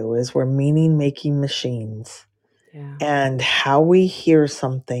we do is we're meaning making machines. Yeah. And how we hear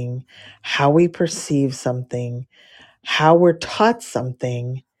something, how we perceive something, how we're taught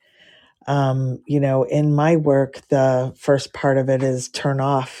something. In my work, the first part of it is turn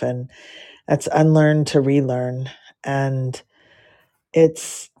off, and that's unlearn to relearn. And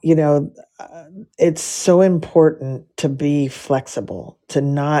it's, it's so important to be flexible, to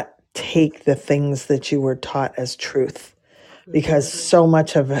not take the things that you were taught as truth, Mhm, because so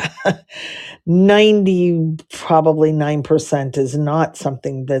much of it, 90, probably 9% is not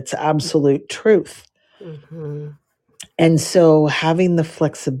something that's absolute truth. mhm, And so having the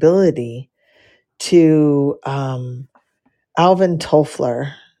flexibility to, Alvin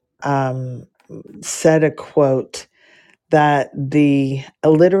Toffler said a quote that the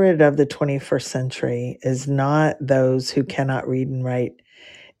illiterate of the 21st century is not those who cannot read and write.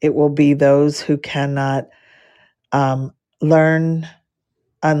 It will be those who cannot um, learn,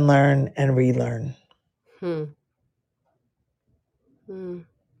 unlearn, and relearn. hmm, mm.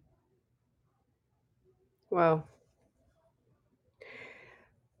 Wow.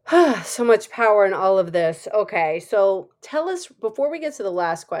 So much power in all of this. Okay, so tell us before we get to the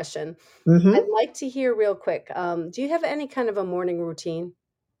last question, I'd Hmm. like to hear real quick, do you have any kind of a morning routine?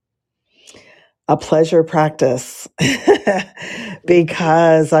 A pleasure practice Mhm,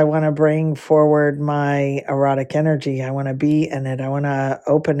 because I want to bring forward my erotic energy. I want to be in it. I want to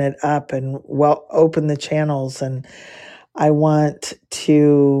open it up and open the channels. And I want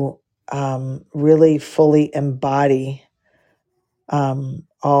to really fully embody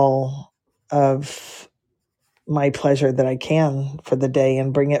all of my pleasure that I can for the day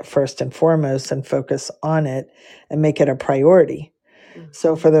and bring it first and foremost and focus on it and make it a priority.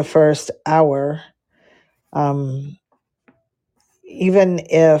 So mhm, for the first hour, um, even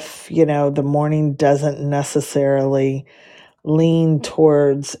if the morning doesn't necessarily lean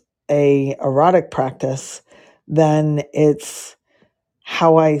towards a erotic practice, then it's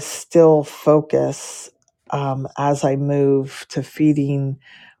how I still focus as I move to feeding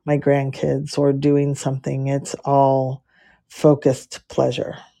my grandkids or doing something. It's all focused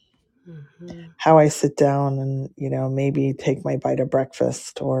pleasure. mhm, How I sit down and maybe take my bite of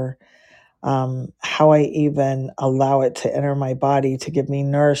breakfast, or how I even allow it to enter my body to give me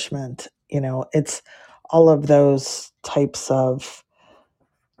nourishment. It's all of those types of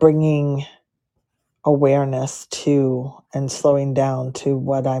bringing awareness to and slowing down to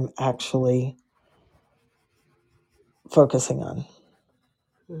what I'm actually focusing on.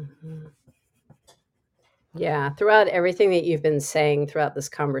 mhm. Yeah, throughout everything that you've been saying throughout this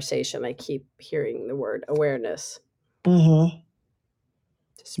conversation, I keep hearing the word awareness, Hmm.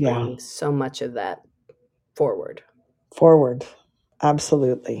 just Yeah, bringing so much of that forward. forward.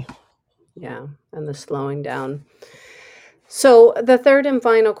 Absolutely. Yeah, and the slowing down. So, the third and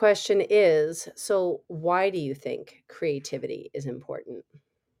final question is, so why do you think creativity is important?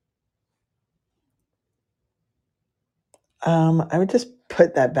 I would just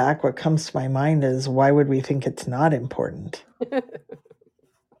put that back. What comes to my mind is, why would we think it's not important?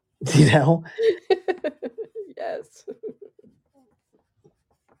 You know? Yes.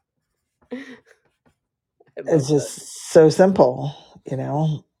 It's good. just so simple, you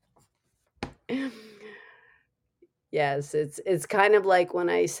know? Yes, it's kind of like when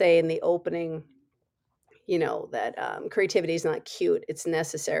I say in the opening, that creativity is not cute; it's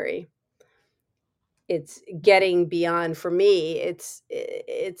necessary. It's getting beyond for me. It's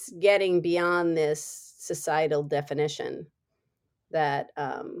getting beyond this societal definition that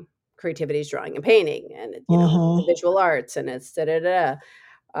creativity is drawing and painting, and it's the Mhm. visual arts, and it's da da da.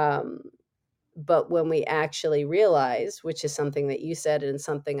 Um, but when we actually realize, which is something that you said and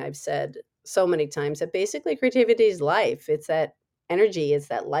something I've said so many times, that basically creativity is life. It's that energy, it's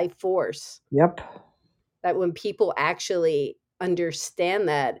that life force, Yep. that when people actually understand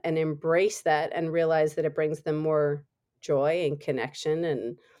that and embrace that and realize that it brings them more joy and connection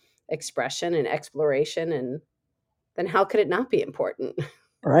and expression and exploration, and then how could it not be important?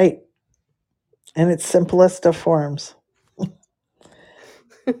 Right. In its simplest of forms.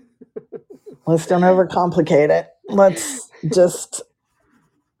 Let's don't overcomplicate it. Let's just,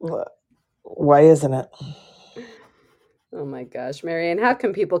 why isn't it? Oh my gosh, Marianne, how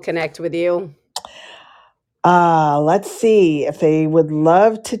can people connect with you? Let's see if they would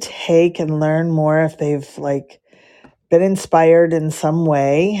love to take and learn more, if they've like been inspired in some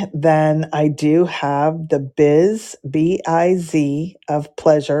way, then I do have the biz of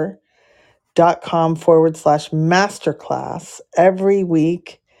pleasure.com/masterclass every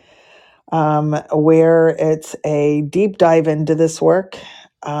week, where it's a deep dive into this work.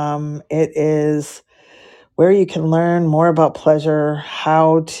 It is where you can learn more about pleasure,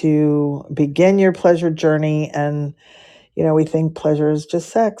 how to begin your pleasure journey. And, we think pleasure is just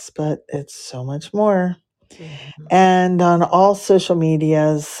sex, but it's so much more. Mhm. And on all social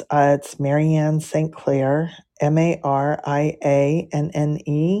medias, it's Marianne St. Clair, Marianne.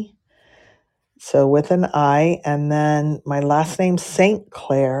 So with an I, and then my last name, St.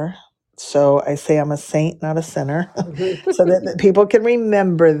 Clair. So I say I'm a saint, not a sinner, so that people can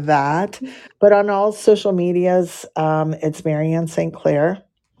remember that. But on all social medias, it's Marianne St. Clair.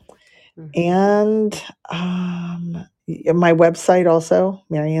 Mhm. And my website also,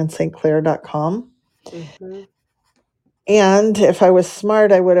 mariannestclair.com. Mhm. And if I was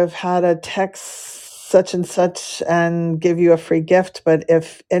smart, I would have had a text such and such and give you a free gift. But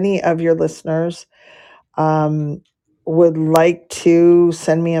if any of your listeners um, would like to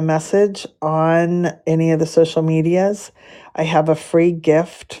send me a message on any of the social medias, I have a free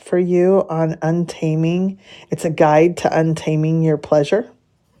gift for you on untaming. It's a guide to untaming your pleasure.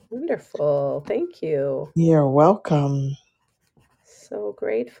 Wonderful. Thank you. You're welcome. So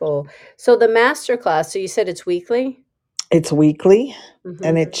grateful. So the master class, so you said it's weekly? It's weekly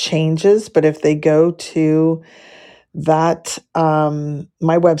and Mhm. it changes, but if they go to that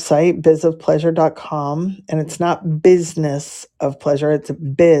my website bizofpleasure.com, and it's not business of pleasure, it's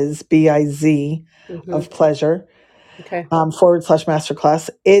biz Mhm. of pleasure, Okay. /masterclass.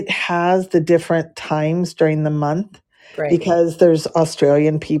 It has the different times during the month Great. because there's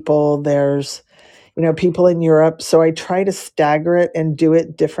Australian people, there's people in Europe, so I try to stagger it and do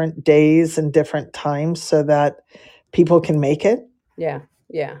it different days and different times so that people can make it. Yeah.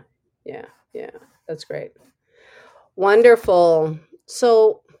 Yeah. Yeah. Yeah. That's great. Wonderful.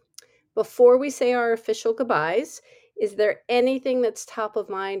 So before we say our official goodbyes, is there anything that's top of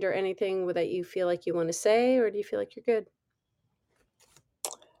mind or anything that you feel like you want to say, or do you feel like you're good?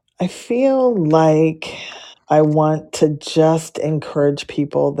 I feel like I want to just encourage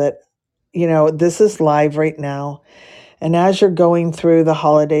people that, this is live right now. And as you're going through the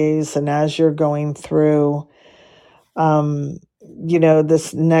holidays and as you're going through, um,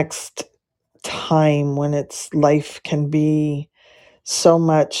 this next time when it's life can be so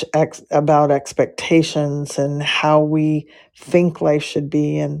much about expectations and how we think life should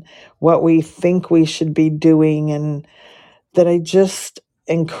be and what we think we should be doing, and that I just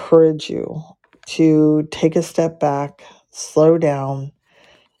encourage you to take a step back, slow down,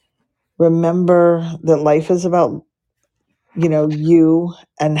 remember that life is about, you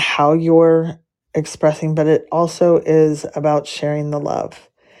and how you're expressing, but it also is about sharing the love.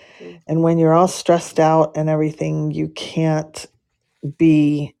 Mm. And when you're all stressed out and everything, you can't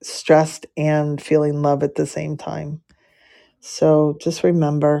be stressed and feeling love at the same time. So just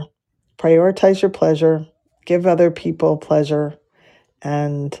remember, prioritize your pleasure, give other people pleasure,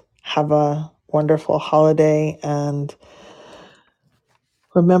 and have a wonderful holiday. And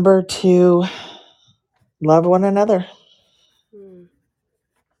remember to love one another. Mm.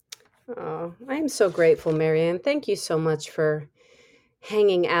 Oh, I'm so grateful, Marianne. Thank you so much for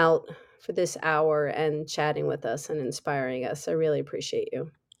hanging out for this hour and chatting with us and inspiring us. I really appreciate you.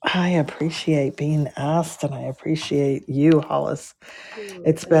 I appreciate being asked, and I appreciate you, Hollis.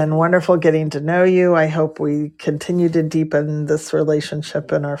 It's been wonderful getting to know you. I hope we continue to deepen this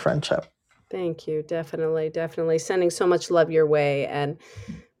relationship and our friendship. Thank you. Definitely. Sending so much love your way and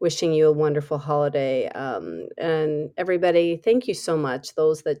wishing you a wonderful holiday. And everybody, thank you so much.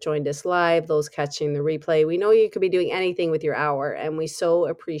 Those that joined us live, those catching the replay. We know you could be doing anything with your hour, and we so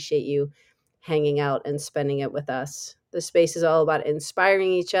appreciate you hanging out and spending it with us. The space is all about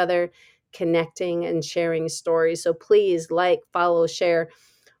inspiring each other, connecting, and sharing stories. So please follow, share,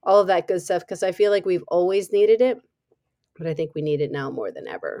 all of that good stuff, because I feel like we've always needed it, but I think we need it now more than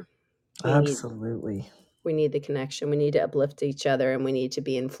ever. Absolutely. We need the connection. We need to uplift each other, and we need to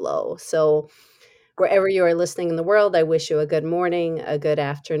be in flow. So wherever you are listening in the world, I wish you a good morning, a good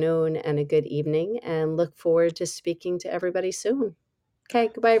afternoon, and a good evening, and look forward to speaking to everybody soon. Okay,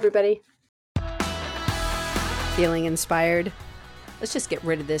 goodbye, everybody. Feeling inspired? Let's just get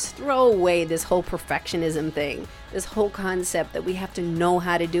rid of this. Throw away this whole perfectionism thing, this whole concept that we have to know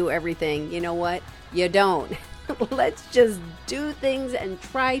how to do everything. You know what? You don't. Let's just do things and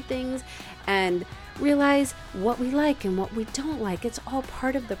try things and realize what we like and what we don't like. It's all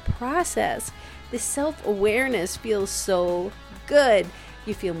part of the process. This self-awareness feels so good.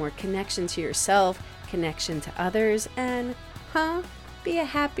 You feel more connection to yourself, connection to others, and be a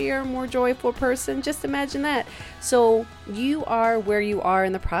happier, more joyful person. Just imagine that. So you are where you are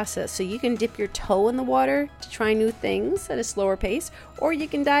in the process. So you can dip your toe in the water to try new things at a slower pace, or you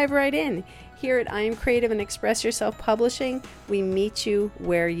can dive right in. Here at I Am Creative and Express Yourself Publishing, we meet you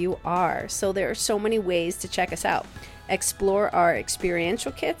where you are. So there are so many ways to check us out. Explore our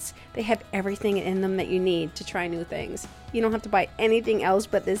experiential kits. They have everything in them that you need to try new things. You don't have to buy anything else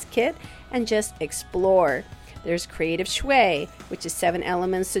but this kit, and just explore. There's Creative Shui, which is 7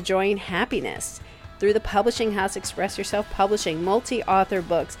 elements to joy and happiness. Through the publishing house, Express Yourself Publishing, multi-author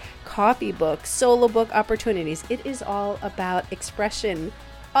books, coffee books, solo book opportunities. It is all about expression,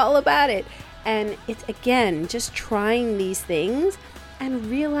 all about it. And it's, again, just trying these things and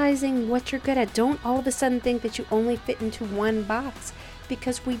realizing what you're good at. Don't all of a sudden think that you only fit into one box,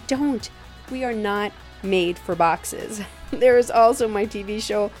 because we don't. We are not made for boxes. There is also my TV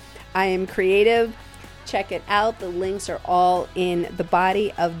show, I Am Creative. Check it out. The links are all in the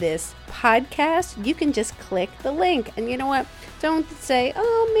body of this podcast. You can just click the link. And you know what? Don't say,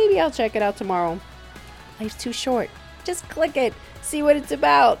 oh, maybe I'll check it out tomorrow. Life's too short. Just click it. See what it's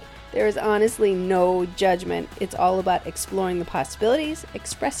about. There is honestly no judgment. It's all about exploring the possibilities,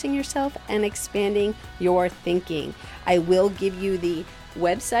 expressing yourself, and expanding your thinking. I will give you the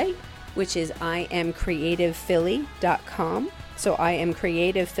website, which is iamcreativephilly.com. So I Am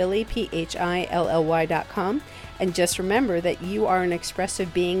Creative Philly, PHILLY.com. And just remember that you are an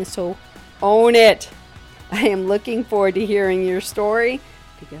expressive being, so own it. I am looking forward to hearing your story,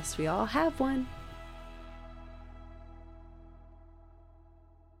 because we all have one.